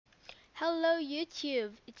Hello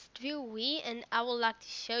YouTube, it's Whould and I would like to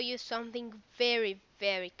show you something very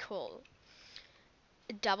cool.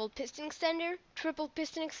 A double piston extender, triple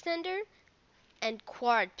piston extender, and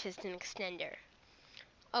quad piston extender.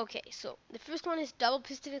 Okay, so the first one is double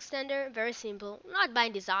piston extender, very simple, not by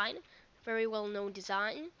design, very well known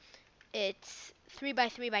design. It's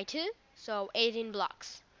 3x3x2, so 18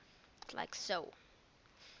 blocks, like so.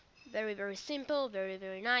 Very simple,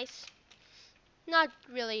 very nice. Not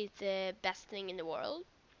really the best thing in the world.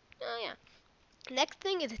 Oh yeah. Next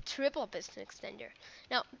thing is a triple piston extender.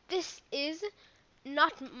 Now, this is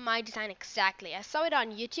not my design exactly. I saw it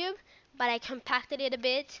on YouTube, but I compacted it a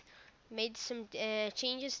bit, made some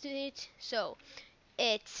changes to it. So,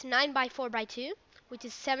 it's 9x4x2, which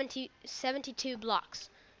is 72 blocks.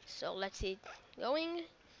 So, let's see, going,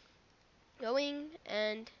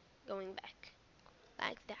 and going back,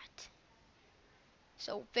 like that.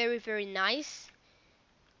 So, very nice.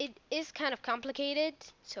 It is kind of complicated,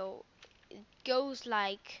 so it goes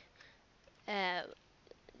like uh,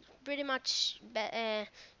 pretty much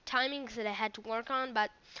timings that I had to work on, but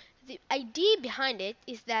the idea behind it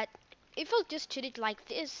is that if I'll just shoot it like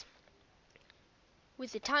this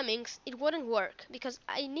with the timings, it wouldn't work because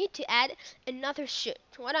I need to add another shoot.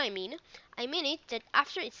 What I mean it that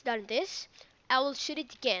after it's done this, I will shoot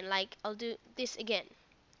it again, like I'll do this again,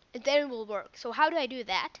 and then it will work. So how do I do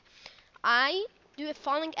that? I do a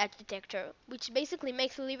falling edge detector, which basically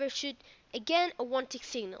makes the lever shoot again a one-tick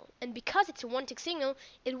signal. And because it's a one-tick signal,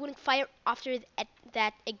 it wouldn't fire after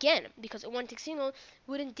that again, because a one-tick signal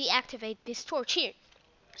wouldn't deactivate this torch here.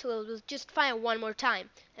 So it will just fire one more time,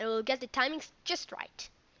 and it will get the timings just right,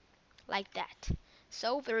 like that.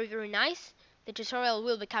 So very nice. The tutorial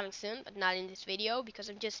will be coming soon, but not in this video, because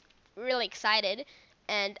I'm just really excited,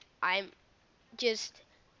 and I'm just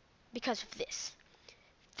because of this.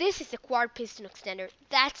 This is a quad piston extender.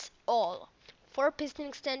 That's all. Four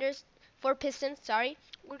pistons, sorry,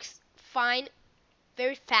 works fine,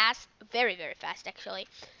 very fast, very fast actually.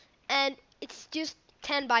 And it's just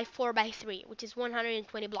 10x4x3, which is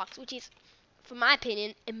 120 blocks, which is, for my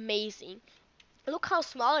opinion, amazing. Look how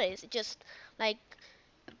small it is. It's just like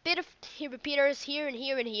a bit of repeaters here and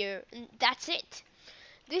here and here, and that's it.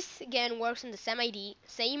 This again works on the same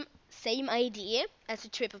idea as the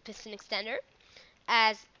triple piston extender,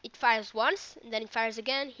 as it fires once, and then it fires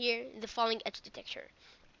again here in the falling edge detector.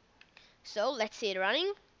 So let's see it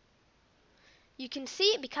running. You can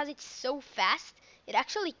see because it's so fast, it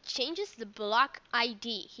actually changes the block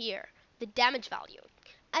ID here, the damage value.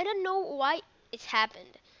 I don't know why it's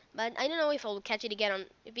happened, but I don't know if I'll catch it again on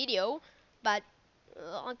video, but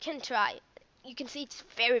I can try. You can see it's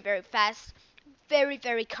very fast,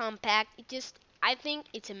 very compact. I think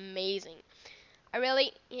it's amazing.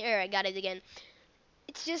 Here I got it again.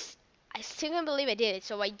 It's just, I still can't believe I did it,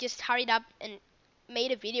 so I just hurried up and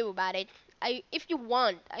made a video about it. If you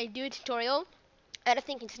want, I do a tutorial. I don't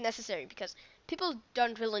think it's necessary because people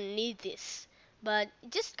don't really need this, but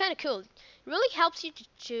it's just kind of cool. It really helps you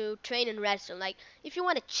to train in redstone. Like if you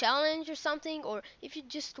want a challenge or something, or if you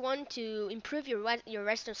just want to improve your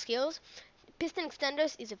redstone skills, piston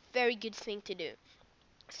extenders is a very good thing to do.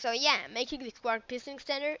 So yeah, making the quad piston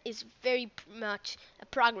extender is very much a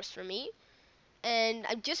progress for me, and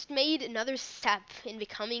I've just made another step in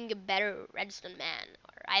becoming a better redstone man,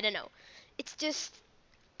 or I don't know. It's just,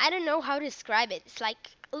 I don't know how to describe it. It's like,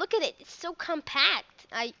 look at it, it's so compact.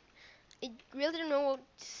 I really don't know what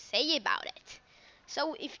to say about it.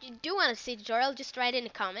 So if you do want to see a tutorial, just write in a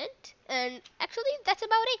comment. And actually, that's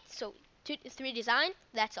about it. So 3 design,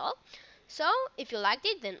 that's all. So if you liked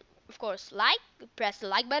it, then of course press the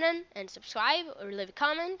like button and subscribe or leave a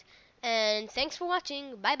comment. And thanks for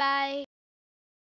watching. Bye bye.